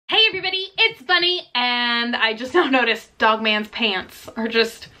funny, and I just now noticed Dogman's pants are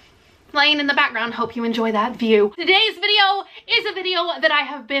just playing in the background. Hope you enjoy that view. Today's video is a video that I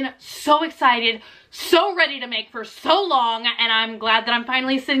have been so excited, so ready to make for so long, and I'm glad that I'm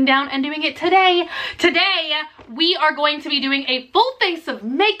finally sitting down and doing it today. Today, we are going to be doing a full face of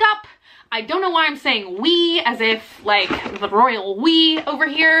makeup. I don't know why I'm saying we as if like the royal we over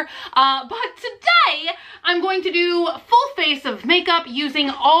here, but today I'm going to do full face of makeup using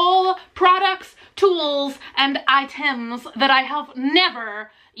all products, tools, and items that I have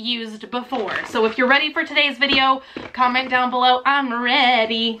never used before. So if you're ready for today's video, comment down below, I'm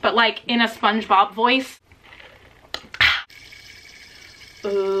ready, but like in a SpongeBob voice.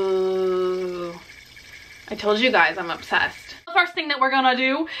 Ooh, I told you guys I'm obsessed. The first thing that we're gonna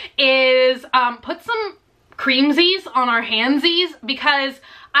do is put some creamsies on our handsies because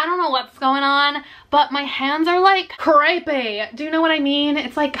I don't know what's going on, but my hands are like crepey. Do you know what I mean?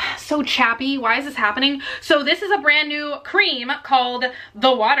 It's like so chappy. Why is this happening? So this is a brand new cream called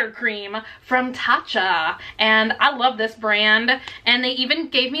the Water Cream from Tatcha, and I love this brand. And they even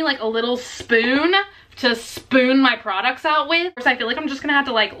gave me like a little spoon to spoon my products out with. Of course, I feel like I'm just gonna have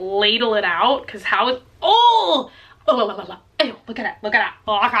to like ladle it out because how it, oh, ew, look at it, look at it.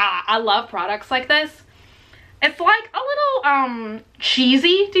 I love products like this. It's like a little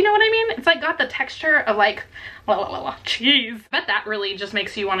cheesy, do you know what I mean? It's like got the texture of like cheese. I bet that really just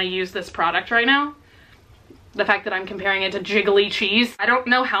makes you want to use this product right now. The fact that I'm comparing it to jiggly cheese. I don't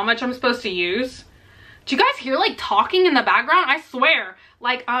know how much I'm supposed to use. Do you guys hear like talking in the background? I swear,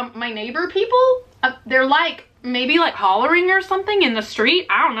 like my neighbor people, they're like maybe like hollering or something in the street.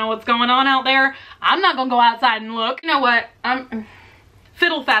 I don't know what's going on out there. I'm not gonna go outside and look. You know what? I'm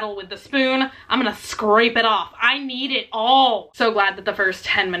fiddle faddle with the spoon. I'm gonna scrape it off. I need it all. So glad that the first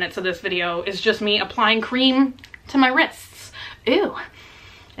 10 minutes of this video is just me applying cream to my wrists. Ew,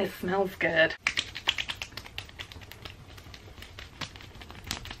 it smells good.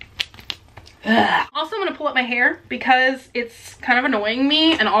 Ugh. Also, I'm gonna pull up my hair because it's kind of annoying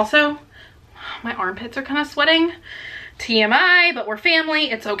me, and also my armpits are kind of sweating. TMI, but we're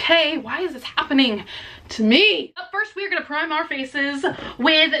family, it's okay. Why is this happening to me? Up first, we're gonna prime our faces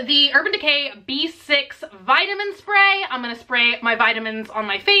with the Urban Decay B6 vitamin spray. I'm gonna spray my vitamins on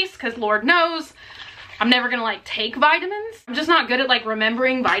my face because Lord knows I'm never gonna like take vitamins. I'm just not good at like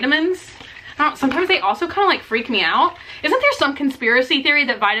remembering vitamins. Sometimes they also kind of like freak me out. Isn't there some conspiracy theory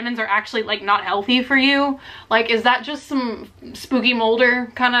that vitamins are actually like not healthy for you? Like, is that just some spooky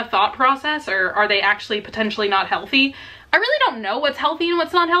Mulder kind of thought process, or are they actually potentially not healthy? I really don't know what's healthy and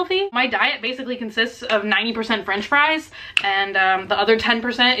what's not healthy. My diet basically consists of 90% French fries, and the other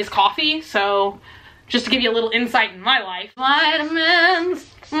 10% is coffee. So just to give you a little insight in my life. Vitamins,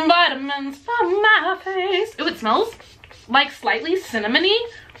 vitamins for my face. Ooh, it smells like slightly cinnamony,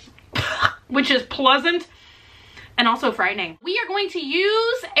 which is pleasant and also frightening. We are going to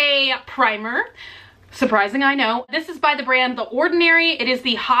use a primer. Surprising, I know. This is by the brand The Ordinary. It is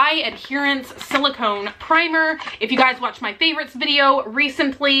the high adherence silicone primer. If you guys watched my favorites video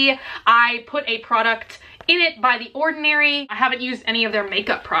recently, I put a product in it by The Ordinary. I haven't used any of their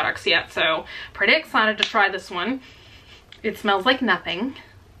makeup products yet, so pretty excited to try this one. It smells like nothing.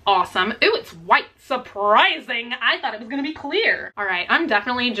 Awesome. Ooh, it's white. Surprising. I thought it was gonna be clear. All right, I'm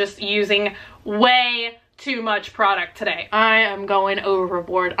definitely just using way too much product today. I am going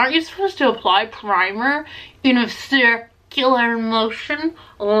overboard. Aren't you supposed to apply primer in a circular motion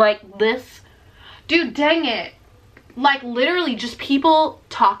like this? Dude, dang it. Like literally just people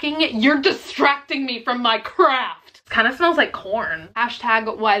talking. You're distracting me from my craft. Kind of smells like corn.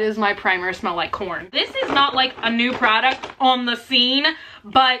 Hashtag why does my primer smell like corn? This is not like a new product on the scene,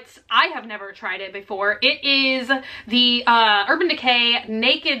 but I have never tried it before. It is the Urban Decay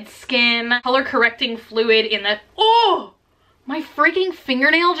Naked Skin Color Correcting Fluid in the, oh, my freaking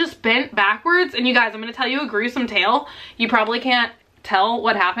fingernail just bent backwards. And you guys, I'm gonna tell you a gruesome tale. You probably can't tell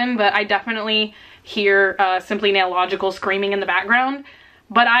what happened, but I definitely hear Simply Nailogical screaming in the background.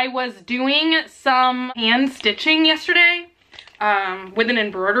 But I was doing some hand stitching yesterday with an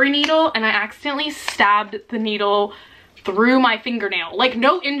embroidery needle, and I accidentally stabbed the needle through my fingernail. Like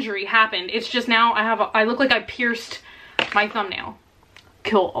no injury happened. It's just now I look like I pierced my thumbnail.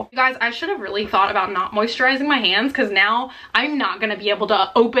 Cool. You guys, I should have really thought about not moisturizing my hands because now I'm not gonna be able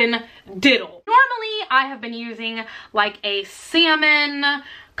to open diddle. Normally I have been using like a salmon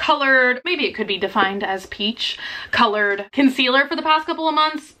colored, maybe it could be defined as peach colored concealer for the past couple of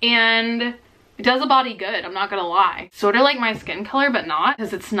months, and it does a body good, I'm not gonna lie. Sort of like my skin color, but not,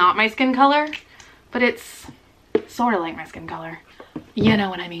 because it's not my skin color, but it's sort of like my skin color. You know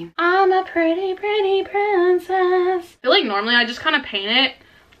what I mean. I'm a pretty, pretty princess. I feel like normally I just kind of paint it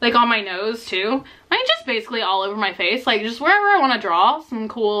like on my nose too. I mean, just basically all over my face, like just wherever I want to draw some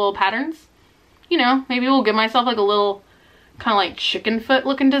cool patterns. You know, maybe we'll give myself like a little kind of like chicken foot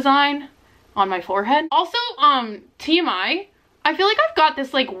looking design on my forehead. Also, TMI, I feel like I've got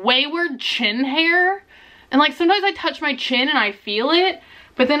this like wayward chin hair, and like sometimes I touch my chin and I feel it,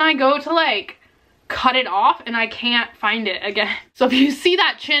 but then I go to like cut it off and I can't find it again. So if you see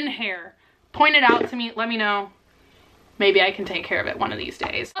that chin hair, point it out to me, let me know. Maybe I can take care of it one of these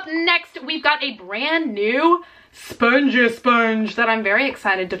days. Up next, we've got a brand new sponge that I'm very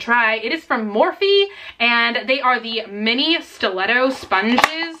excited to try. It is from Morphe, and they are the mini stiletto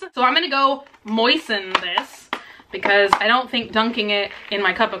sponges. So I'm gonna go moisten this because I don't think dunking it in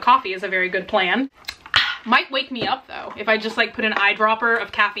my cup of coffee is a very good plan. Might wake me up though if I just like put an eyedropper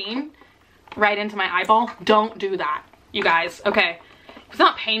of caffeine right into my eyeball. Don't do that, you guys. Okay, it's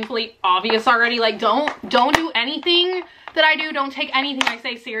not painfully obvious already. Like don't do anything that I do. Don't take anything I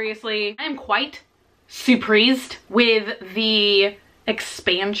say seriously. I am quite surprised with the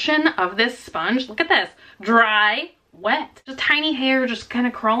expansion of this sponge. Look at this, dry, wet. Just tiny hair just kind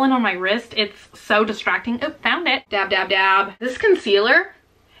of crawling on my wrist. It's so distracting. Oh, found it. Dab, dab, dab. This concealer,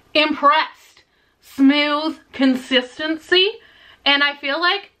 impressed. Smooth consistency, and I feel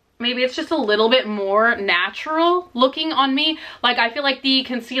like maybe it's just a little bit more natural looking on me. Like I feel like the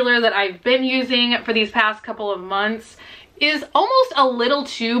concealer that I've been using for these past couple of months is almost a little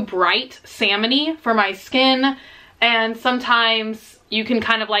too bright salmony for my skin, and sometimes you can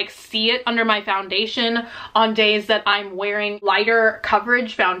kind of like see it under my foundation on days that I'm wearing lighter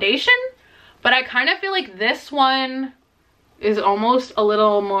coverage foundation. But I kind of feel like this one is almost a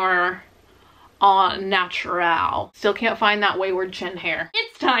little more natural. Still can't find that wayward chin hair.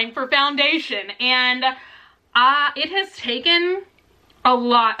 It's time for foundation, and it has taken a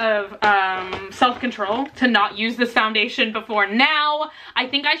lot of self-control to not use this foundation before now. I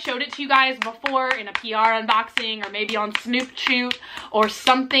think I showed it to you guys before in a PR unboxing or maybe on Snoop Shoot or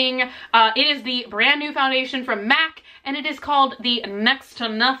something. It is the brand new foundation from MAC, and it is called the Next to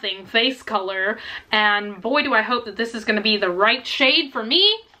Nothing Face Color, and boy do I hope that this is going to be the right shade for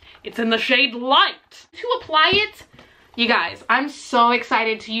me. It's in the shade Light. To apply it, you guys, I'm so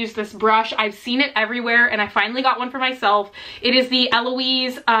excited to use this brush. I've seen it everywhere, and I finally got one for myself. It is the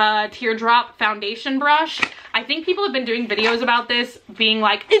Eloise Teardrop Foundation Brush. I think people have been doing videos about this, being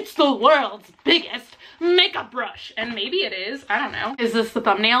like, it's the world's biggest makeup brush. And maybe it is, I don't know. Is this the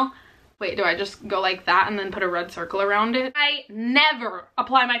thumbnail? Wait, do I just go like that and then put a red circle around it? I never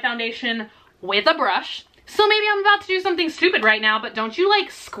apply my foundation with a brush. So maybe I'm about to do something stupid right now, but don't you like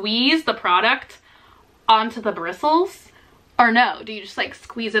squeeze the product onto the bristles? Or no, do you just like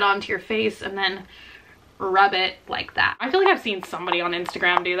squeeze it onto your face and then rub it like that? I feel like I've seen somebody on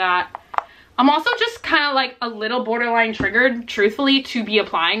Instagram do that. I'm also just kind of like a little borderline triggered, truthfully, to be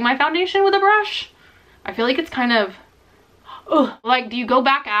applying my foundation with a brush. I feel like it's kind of, ugh. Like, do you go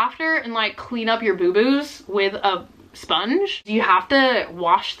back after and like clean up your boo-boos with a sponge? Do you have to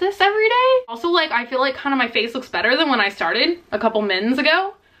wash this every day? Also, like, I feel like kind of my face looks better than when I started a couple mins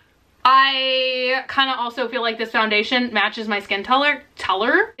ago. I kind of also feel like this foundation matches my skin color.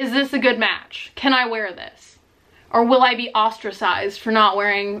 Is this a good match? Can I wear this? Or will I be ostracized for not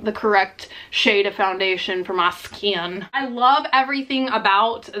wearing the correct shade of foundation for my skin? I love everything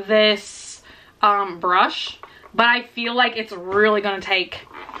about this brush, but I feel like it's really gonna take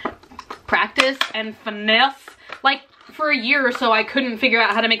practice and finesse. Like, for a year or so I couldn't figure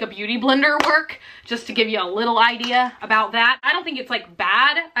out how to make a beauty blender work, just to give you a little idea about that. I don't think it's like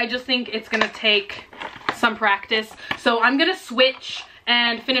bad, I just think it's gonna take some practice. So I'm gonna switch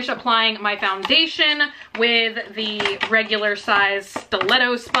and finish applying my foundation with the regular size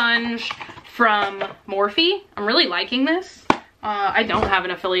stiletto sponge from Morphe. I'm really liking this. I don't have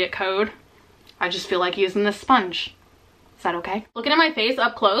an affiliate code. I just feel like using this sponge. Is that okay? Looking at my face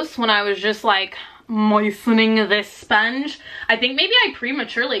up close when I was just like moistening this sponge, I think maybe I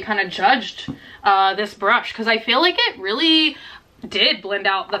prematurely kind of judged this brush, because I feel like it really did blend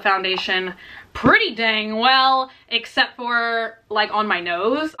out the foundation pretty dang well, except for like on my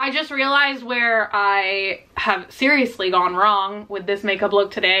nose. I just realized where I have seriously gone wrong with this makeup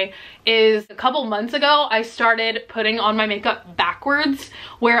look today is a couple months ago I started putting on my makeup backwards,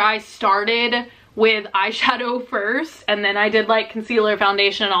 where I started with eyeshadow first and then I did like concealer,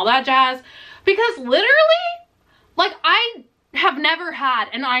 foundation, and all that jazz. Because literally, like, I have never had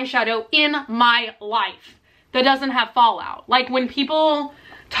an eyeshadow in my life that doesn't have fallout. Like, when people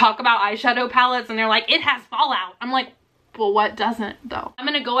talk about eyeshadow palettes and they're like, it has fallout, I'm like, well, what doesn't though? I'm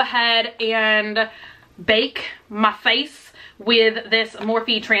gonna go ahead and bake my face with this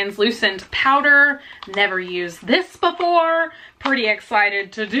Morphe translucent powder. Never used this before. Pretty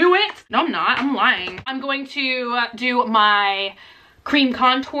excited to do it. No, I'm not. I'm lying. I'm going to do my cream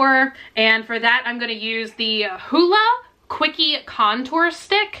contour, and for that I'm going to use the Hoola Quickie Contour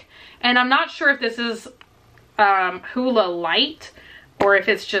Stick, and I'm not sure if this is Hoola Light or if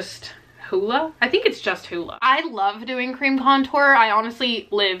it's just Hoola. I think it's just Hoola. I love doing cream contour. I honestly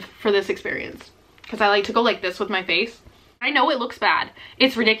live for this experience because I like to go like this with my face. I know it looks bad.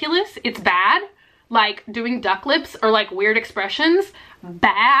 It's ridiculous. It's bad. Like doing duck lips or like weird expressions.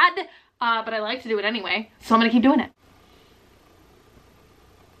 Bad. But I like to do it anyway. So I'm gonna keep doing it.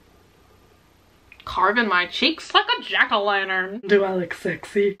 Carving my cheeks like a jack-o'-lantern. Do I look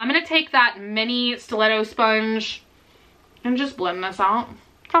sexy? I'm gonna take that mini stiletto sponge and just blend this out.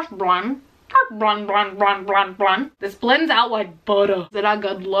 Just blend. Just blend. This blends out like butter. Is it a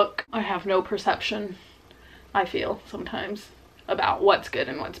good look? I have no perception, I feel, sometimes, about what's good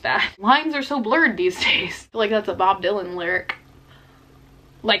and what's bad. Lines are so blurred these days. I feel like that's a Bob Dylan lyric.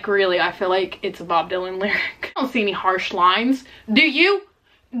 Like, really, I feel like it's a Bob Dylan lyric. I don't see any harsh lines. Do you?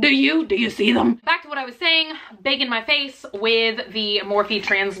 Do you see them? Back to what I was saying, baking my face with the Morphe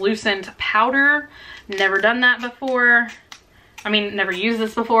translucent powder. Never done that before. I mean, never used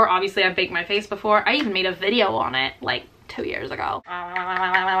this before. Obviously, I've baked my face before. I even made a video on it like 2 years ago.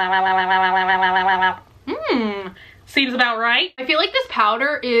 Seems about right. I feel like this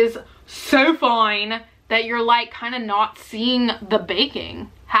powder is so fine that you're like kind of not seeing the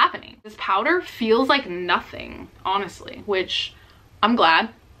baking happening. This powder feels like nothing, honestly, which I'm glad.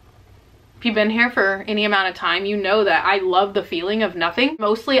 If you've been here for any amount of time, you know that I love the feeling of nothing.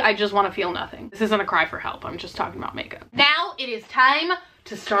 Mostly, I just want to feel nothing. This isn't a cry for help. I'm just talking about makeup. Now it is time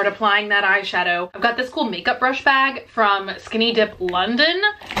to start applying that eyeshadow. I've got this cool makeup brush bag from Skinny Dip London.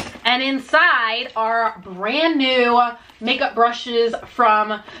 And inside are brand new makeup brushes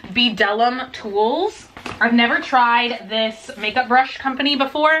from Bedellum Tools. I've never tried this makeup brush company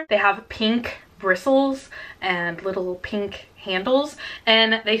before. They have pink bristles and little pink handles,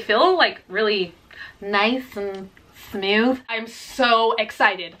 and they feel like really nice and smooth. I'm so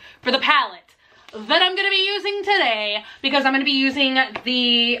excited for the palette that I'm gonna be using today because I'm gonna be using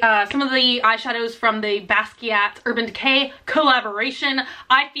the some of the eyeshadows from the Basquiat Urban Decay collaboration.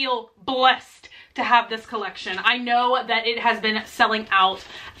 I feel blessed to have this collection. I know that it has been selling out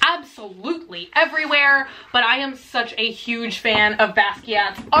absolutely everywhere, but I am such a huge fan of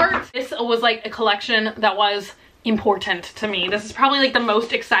Basquiat's art. This was like a collection that was important to me. This is probably like the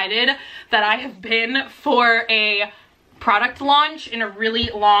most excited that I have been for a product launch in a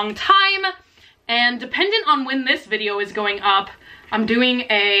really long time. And dependent on when this video is going up, I'm doing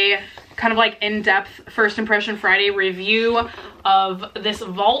a kind of like in-depth First Impression Friday review of this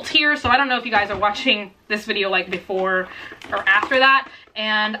vault here. So I don't know if you guys are watching this video like before or after that.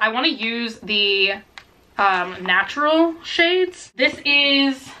 And I want to use the natural shades. This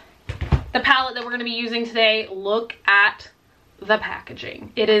is the palette that we're going to be using today. Look at the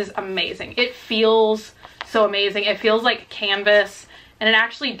packaging. It is amazing. It feels so amazing. It feels like canvas, and it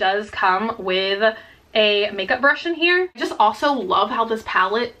actually does come with a makeup brush in here. I just also love how this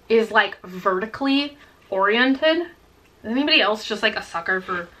palette is like vertically oriented. Is anybody else just like a sucker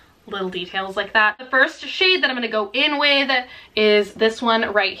for little details like that? The first shade that I'm going to go in with is this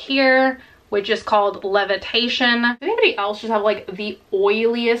one right here, which is called Levitation. Does anybody else just have like the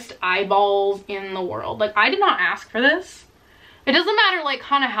oiliest eyeballs in the world? Like, I did not ask for this. It doesn't matter like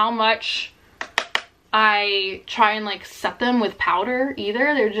kind of how much I try and like set them with powder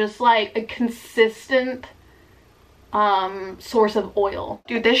either. They're just like a consistent source of oil.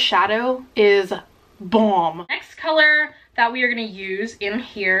 Dude, this shadow is bomb. Next color that we are gonna use in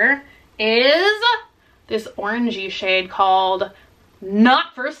here is this orangey shade called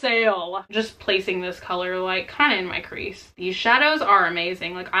Not For Sale. Just placing this color like kind of in my crease. These shadows are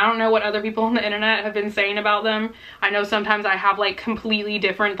amazing. Like, I don't know what other people on the internet have been saying about them. I know sometimes I have like completely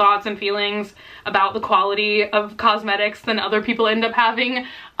different thoughts and feelings about the quality of cosmetics than other people end up having,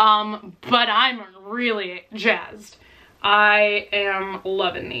 but I'm really jazzed. I am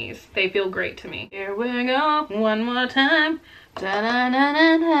loving these. They feel great to me. Here we go, one more time.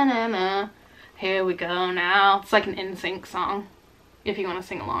 Da-na-na-na-na-na-na. Here we go now. It's like an NSYNC song, if you want to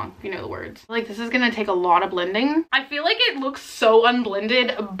sing along, if you know the words. Like, this is gonna take a lot of blending. I feel like it looks so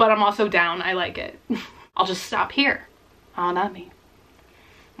unblended, but I'm also down. I like it. I'll just stop here. Oh, not me.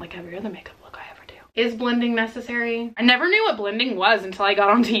 Like every other makeup look I ever do. Is blending necessary? I never knew what blending was until I got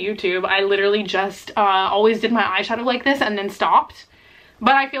onto YouTube. I literally just always did my eyeshadow like this and then stopped.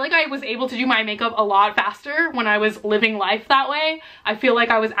 But I feel like I was able to do my makeup a lot faster when I was living life that way. I feel like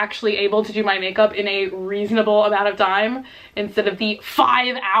I was actually able to do my makeup in a reasonable amount of time instead of the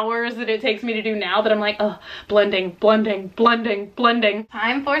 5 hours that it takes me to do now that I'm like, ugh, blending, blending, blending, blending.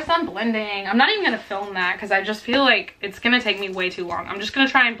 Time for some blending. I'm not even gonna film that because I just feel like it's gonna take me way too long. I'm just gonna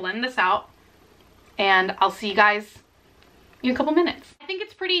try and blend this out and I'll see you guys in a couple minutes. I think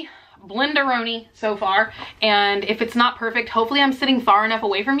it's pretty blenderoni so far, and if it's not perfect, hopefully I'm sitting far enough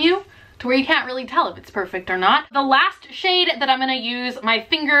away from you to where you can't really tell if it's perfect or not. The last shade that I'm gonna use my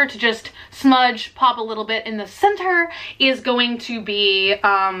finger to just smudge, pop a little bit in the center is going to be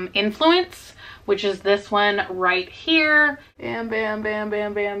Influence, which is this one right here. Bam, bam, bam,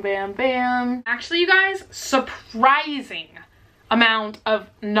 bam, bam, bam, bam. Actually, you guys, surprising amount of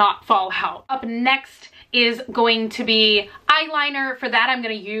not fallout. Up next is going to be eyeliner. For that, I'm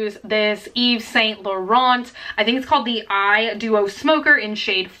going to use this Yves Saint Laurent. I think it's called the Eye Duo Smoker in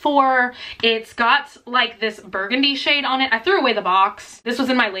shade 4. It's got like this burgundy shade on it. I threw away the box. This was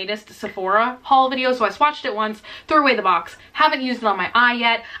in my latest Sephora haul video, so I swatched it once, threw away the box. Haven't used it on my eye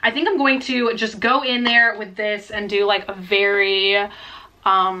yet. I think I'm going to just go in there with this and do like a very,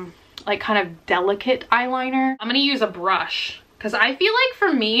 like kind of delicate eyeliner. I'm going to use a brush, because I feel like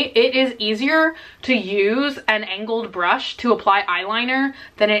for me, it is easier to use an angled brush to apply eyeliner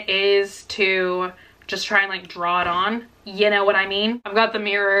than it is to just try and like draw it on. You know what I mean? I've got the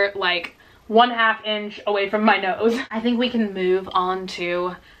mirror like 1/2 inch away from my nose. I think we can move on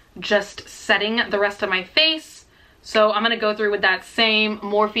to just setting the rest of my face. So I'm gonna go through with that same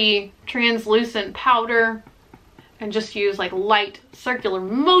Morphe translucent powder and just use like light circular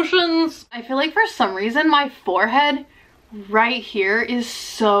motions. I feel like for some reason my forehead right here is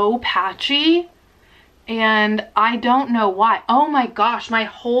so patchy and I don't know why. Oh my gosh, my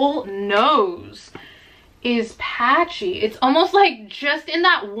whole nose is patchy. It's almost like just in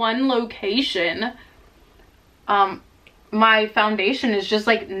that one location, my foundation is just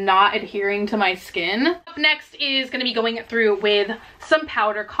like not adhering to my skin. Up next is going to be going through with some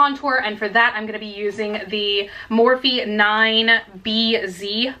powder contour, and for that I'm going to be using the Morphe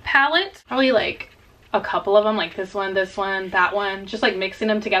 9BZ palette. Probably like a couple of them, like this one, that one, just like mixing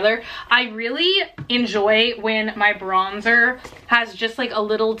them together. I really enjoy when my bronzer has just like a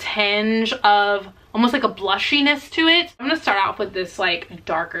little tinge of almost like a blushiness to it. I'm gonna start off with this like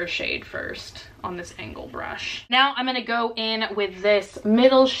darker shade first on this angle brush. Now I'm gonna go in with this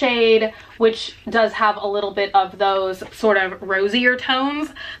middle shade, which does have a little bit of those sort of rosier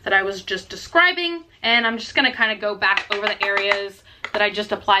tones that I was just describing, and I'm just gonna kind of go back over the areas that I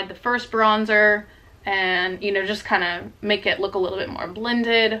just applied the first bronzer and, you know, just kind of make it look a little bit more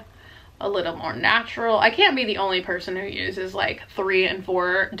blended, a little more natural. I can't be the only person who uses like 3 and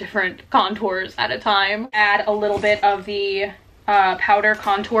 4 different contours at a time. Add a little bit of the powder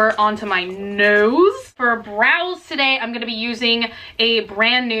contour onto my nose. For brows today, I'm going to be using a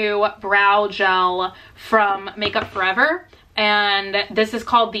brand new brow gel from Makeup Forever, and this is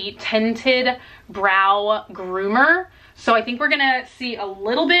called the Tinted Brow Groomer. So I think we're gonna see a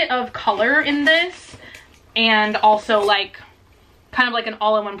little bit of color in this, and also like kind of like an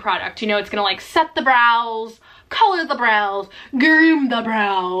all-in-one product. You know, it's gonna like set the brows, color the brows, groom the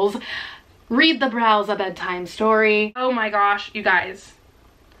brows, read the brows a bedtime story. Oh my gosh, you guys,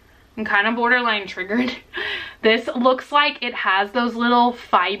 I'm kind of borderline triggered. This looks like it has those little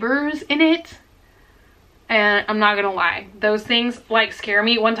fibers in it, and I'm not gonna lie, those things like scare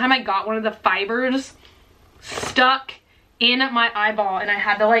me. One time I got one of the fibers stuck in my eyeball and I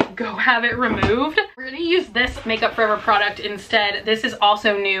had to like go have it removed. We're gonna use this Makeup Forever product instead. This is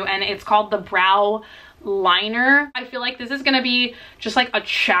also new and it's called the Brow Liner. I feel like this is gonna be just like a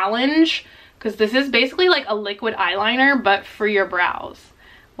challenge because this is basically like a liquid eyeliner but for your brows.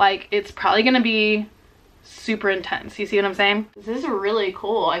 Like, it's probably gonna be super intense. You see what I'm saying? This is really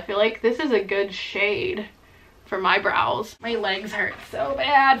cool. I feel like this is a good shade for my brows. My legs hurt so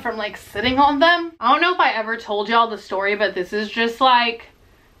bad from like sitting on them. I don't know if I ever told y'all the story, but this is just like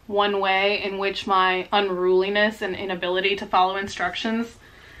one way in which my unruliness and inability to follow instructions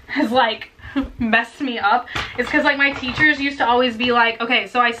has like messed me up. It's because like my teachers used to always be like, okay,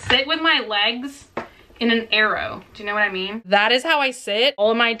 so I sit with my legs in an arrow. Do you know what I mean? That is how I sit. All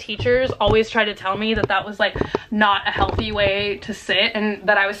of my teachers always tried to tell me that that was like not a healthy way to sit and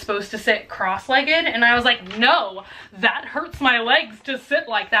that I was supposed to sit cross-legged, and I was like, no, that hurts my legs to sit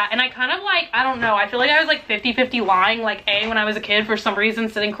like that. And I kind of like, I don't know, I feel like I was like 50-50 lying. Like, A, when I was a kid, for some reason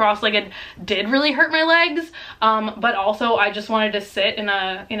sitting cross-legged did really hurt my legs, but also I just wanted to sit in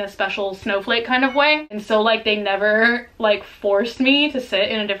a special snowflake kind of way, and so like they never like forced me to sit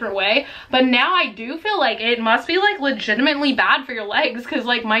in a different way. But now I do feel feel like it must be like legitimately bad for your legs, because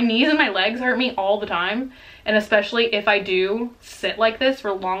like my knees and my legs hurt me all the time. And especially if I do sit like this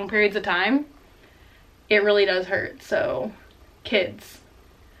for long periods of time, it really does hurt. So kids,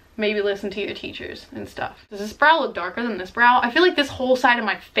 maybe listen to your teachers and stuff. Does this brow look darker than this brow? I feel like this whole side of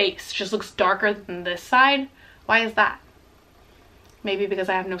my face just looks darker than this side. Why is that? Maybe because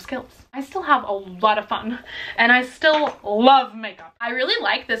I have no skills. I still have a lot of fun and I still love makeup. I really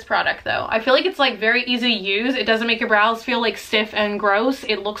like this product though. I feel like it's like very easy to use. It doesn't make your brows feel like stiff and gross.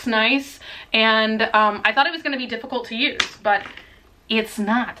 It looks nice. And I thought it was gonna be difficult to use, but it's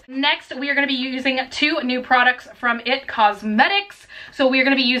not. Next, we are gonna be using 2 new products from IT Cosmetics. So we are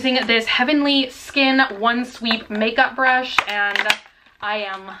gonna be using this Heavenly Skin One Sweep makeup brush, and I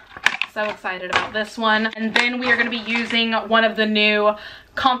am so excited about this one. And then we are going to be using one of the new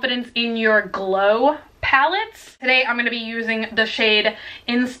Confidence in Your Glow palettes. Today I'm going to be using the shade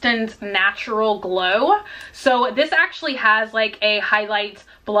Instant Natural Glow. So this actually has like a highlight,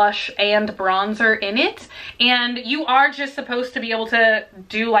 blush, and bronzer in it, and you are just supposed to be able to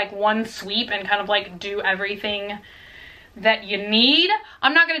do like one sweep and kind of like do everything that you need.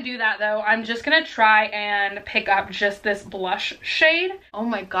 I'm not gonna do that though. I'm just gonna try and pick up just this blush shade. Oh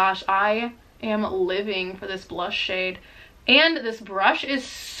my gosh, I am living for this blush shade. And this brush is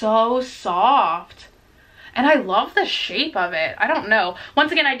so soft. And I love the shape of it. I don't know.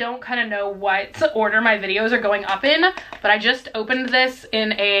 Once again, I don't kind of know what order my videos are going up in, but I just opened this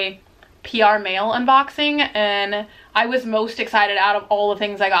in a PR mail unboxing, and I was most excited out of all the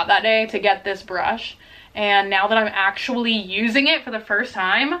things I got that day to get this brush. And now that I'm actually using it for the first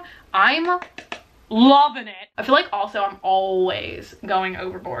time, I'm loving it. I feel like also I'm always going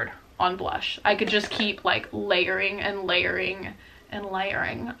overboard on blush. I could just keep like layering and layering and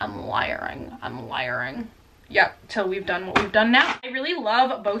layering and layering and layering. Yep, till we've done what we've done now. I really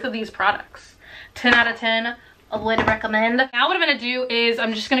love both of these products. 10 out of 10. A way to recommend. Now what I'm going to do is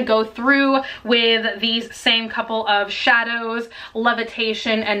I'm just going to go through with these same couple of shadows,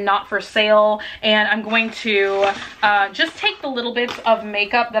 Levitation and Not For Sale, and I'm going to just take the little bits of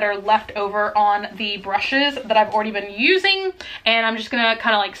makeup that are left over on the brushes that I've already been using, and I'm just going to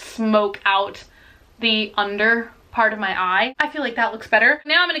kind of like smoke out the under part of my eye. I feel like that looks better.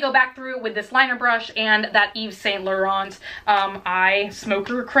 Now I'm going to go back through with this liner brush and that Yves Saint Laurent eye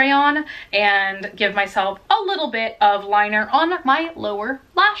smoker crayon and give myself a little bit of liner on my lower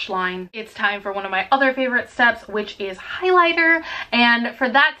lash line. It's time for one of my other favorite steps, which is highlighter. And for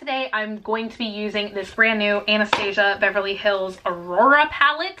that today, I'm going to be using this brand new Anastasia Beverly Hills Aurora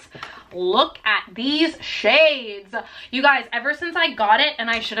palette. Look at these shades. You guys, ever since I got it, and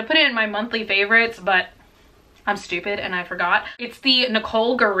I should have put it in my monthly favorites, but I'm stupid and I forgot. It's the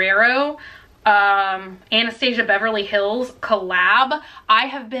Nicole Guerrero Anastasia Beverly Hills collab. I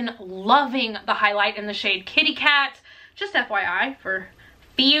have been loving the highlight in the shade Kitty Cat. Just FYI for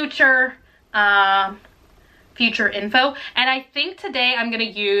future info. And I think today I'm gonna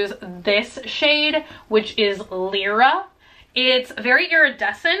use this shade, which is Lyra. It's very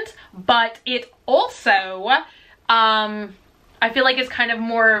iridescent, but it also I feel like it's kind of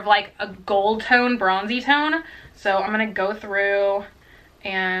more of like a gold tone, bronzy tone. So I'm gonna go through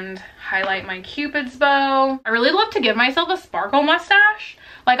and highlight my Cupid's bow. I really love to give myself a sparkle mustache.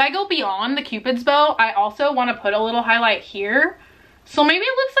 Like I go beyond the Cupid's bow. I also want to put a little highlight here. So maybe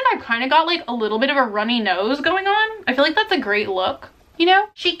it looks like I've kind of got like a little bit of a runny nose going on. I feel like that's a great look, you know?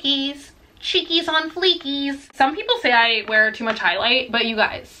 Cheekies. Cheekies on fleekies. Some people say I wear too much highlight, but you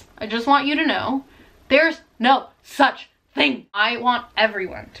guys, I just want you to know there's no such thing. I want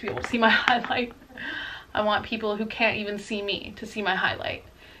everyone to be able to see my highlight. I want people who can't even see me to see my highlight.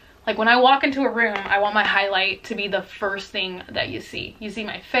 Like when I walk into a room, I want my highlight to be the first thing that you see. You see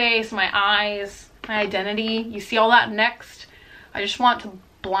my face, my eyes, my identity. You see all that next. I just want to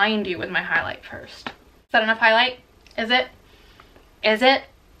blind you with my highlight first. Is that enough highlight? Is it? Is it?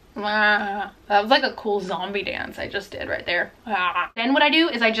 That was like a cool zombie dance I just did right there. Then what I do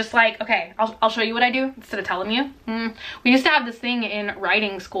is I just like, okay, I'll show you what I do instead of telling you. We used to have this thing in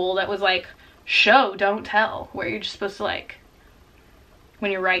writing school that was like show, don't tell, where you're just supposed to like,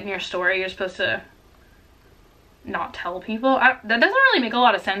 when you're writing your story, you're supposed to not tell people. That doesn't really make a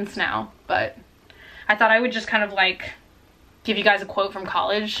lot of sense now, but I thought I would just kind of like give you guys a quote from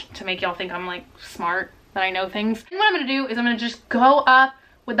college to make y'all think I'm like smart, that I know things. And what I'm gonna do is I'm gonna just go up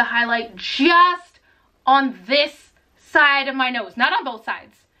with the highlight just on this side of my nose, not on both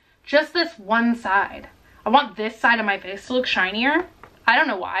sides, just this one side. I want this side of my face to look shinier. I don't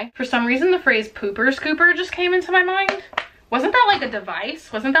know why. For some reason the phrase pooper scooper just came into my mind. Wasn't that like a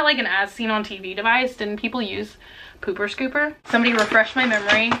device? Wasn't that like an as seen on TV device? Didn't people use pooper scooper? Somebody refresh my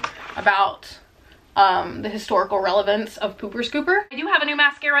memory about the historical relevance of Pooper Scooper. I do have a new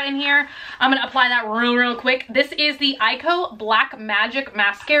mascara in here. I'm gonna apply that real quick. This is the Ico Black Magic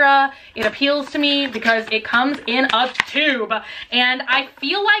Mascara. It appeals to me because it comes in a tube, and I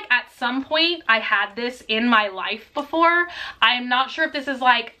feel like at some point I had this in my life before. I'm not sure if this is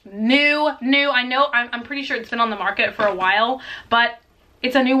like new. I know I'm pretty sure it's been on the market for a while, but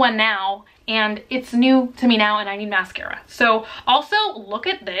it's a new one now, and it's new to me now, and I need mascara. So also look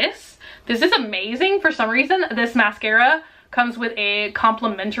at this. This is amazing. For some reason, this mascara comes with a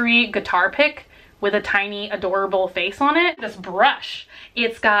complimentary guitar pick with a tiny adorable face on it. This brush,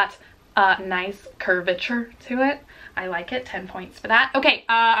 it's got a nice curvature to it. I like it. 10 points for that. Okay,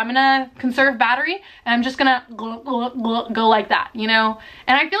 I'm gonna conserve battery, and I'm just gonna go like that, you know?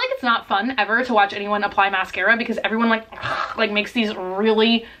 And I feel like it's not fun ever to watch anyone apply mascara because everyone like makes these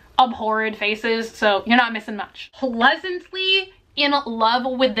really abhorred faces, so you're not missing much. Pleasantly in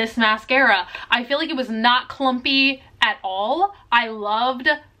love with this mascara. I feel like it was not clumpy at all. I loved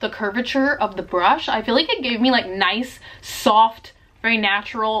the curvature of the brush. I feel like it gave me like nice, soft, very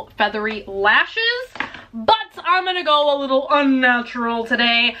natural, feathery lashes, but I'm gonna go a little unnatural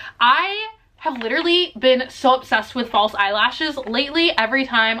today. I have literally been so obsessed with false eyelashes lately. Every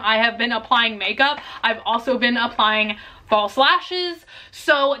time I have been applying makeup, I've also been applying false lashes.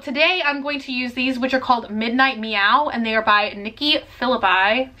 So today I'm going to use these, which are called Midnight Meow, and they are by Nikki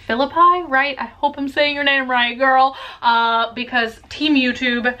Philippi, right? I hope I'm saying your name right, girl, because Team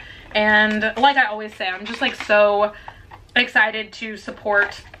YouTube, and like I always say, I'm just like so excited to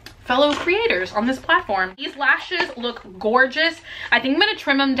support fellow creators on this platform. These lashes look gorgeous. I think I'm gonna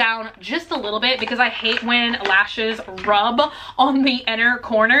trim them down just a little bit because I hate when lashes rub on the inner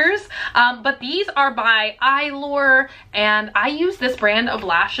corners. But these are by Eyelure, and I use this brand of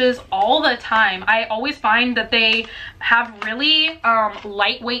lashes all the time. I always find that they have really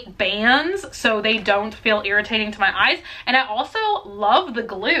lightweight bands, so they don't feel irritating to my eyes. And I also love the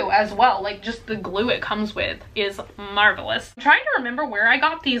glue as well. Like, just the glue it comes with is marvelous. I'm trying to remember where I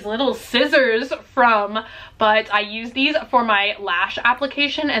got these little scissors from, but I use these for my lash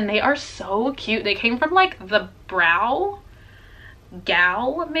application, and they are so cute. They came from like the Brow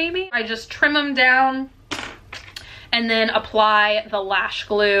Gal, maybe. I just trim them down and then apply the lash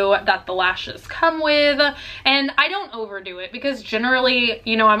glue that the lashes come with. And I don't overdo it because generally,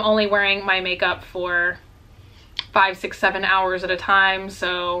 you know, I'm only wearing my makeup for 5, 6, 7 hours at a time,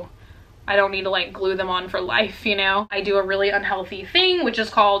 so I don't need to like glue them on for life, you know? I do a really unhealthy thing, which is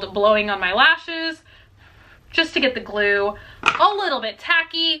called blowing on my lashes, just to get the glue a little bit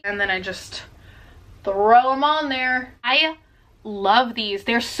tacky, and then I just throw them on there. I love these.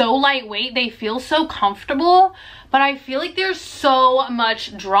 They're so lightweight. They feel so comfortable, but I feel like there's so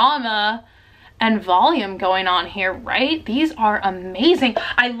much drama and volume going on here, right? These are amazing.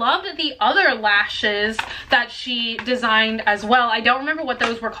 I loved the other lashes that she designed as well. I don't remember what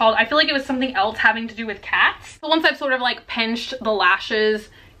those were called. I feel like it was something else having to do with cats. So once I've sort of like pinched the lashes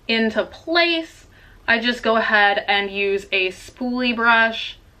into place, I just go ahead and use a spoolie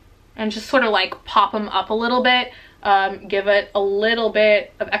brush and just sort of like pop them up a little bit, give it a little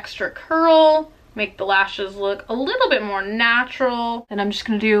bit of extra curl, make the lashes look a little bit more natural. And I'm just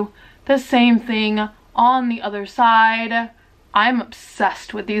gonna do the same thing on the other side. I'm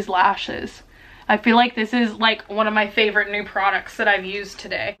obsessed with these lashes. I feel like this is like one of my favorite new products that I've used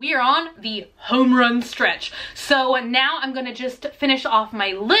today. We are on the home run stretch. So now I'm gonna just finish off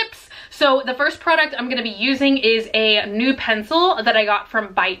my lips. So the first product I'm gonna be using is a new pencil that I got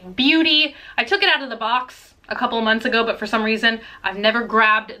from Bite Beauty. I took it out of the box a couple of months ago, but for some reason I've never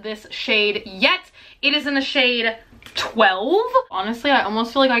grabbed this shade yet. It is in the shade 12. Honestly, I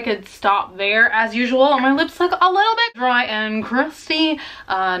almost feel like I could stop there. As usual, my lips look a little bit dry and crusty.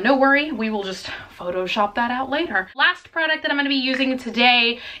 No worry, we will just Photoshop that out later. Last product that I'm going to be using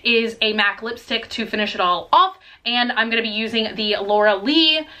today is a MAC lipstick to finish it all off, and I'm going to be using the Laura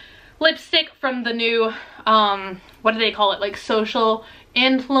Lee lipstick from the new, what do they call it, like social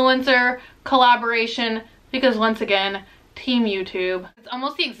influencer collaboration, because once again, Team YouTube. It's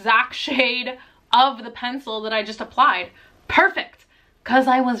almost the exact shade of the pencil that I just applied. Perfect, because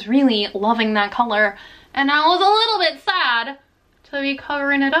I was really loving that color and I was a little bit sad to be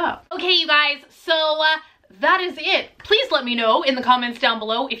covering it up. Okay, you guys, so that is it. Please let me know in the comments down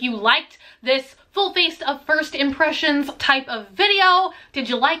below if you liked this full face of first impressions type of video. Did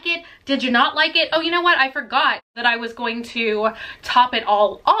you like it? Did you not like it? Oh, you know what? I forgot that I was going to top it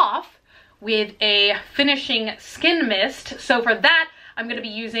all off with a finishing skin mist. So for that, I'm going to be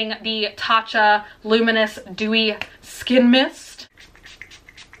using the Tatcha Luminous Dewy Skin Mist.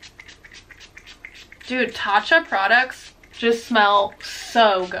 Dude, Tatcha products just smell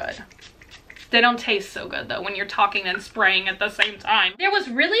so good. They don't taste so good though when you're talking and spraying at the same time. There was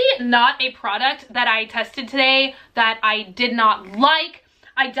really not a product that I tested today that I did not like.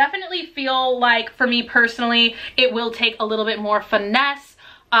 I definitely feel like, for me personally, it will take a little bit more finesse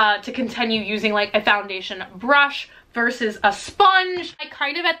to continue using like a foundation brush versus a sponge. I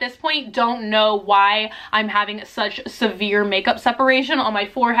kind of at this point don't know why I'm having such severe makeup separation on my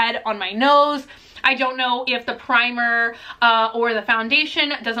forehead, on my nose. I don't know if the primer or the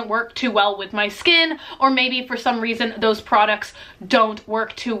foundation doesn't work too well with my skin, or maybe for some reason those products don't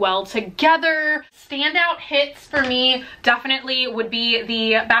work too well together. Standout hits for me definitely would be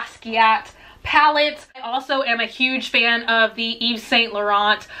the Basquiat palette. I also am a huge fan of the Yves Saint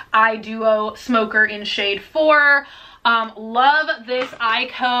Laurent Eye Duo Smoker in shade 4. Love this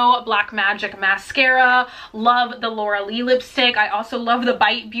Ico Black Magic mascara. Love the Laura Lee lipstick. I also love the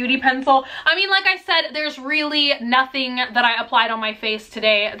Bite Beauty pencil. I mean, like I said, there's really nothing that I applied on my face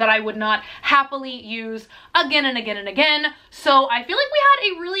today that I would not happily use again and again and again. So I feel like we had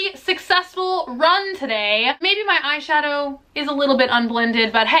a really successful run today. Maybe my eyeshadow is a little bit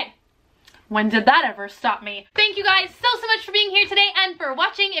unblended, but hey, when did that ever stop me? Thank you guys so much for being here today and for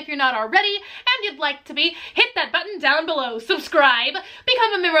watching. If you're not already and you'd like to be, hit that button down below, subscribe,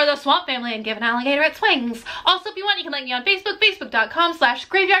 become a member of the Swamp Family, and give an alligator its wings. Also, if you want, you can like me on Facebook,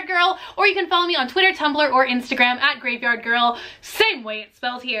 facebook.com/graveyardgirl, or you can follow me on Twitter, Tumblr, or Instagram at graveyardgirl. Same way it's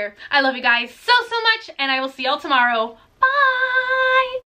spelled here. I love you guys so much, and I will see y'all tomorrow. Bye!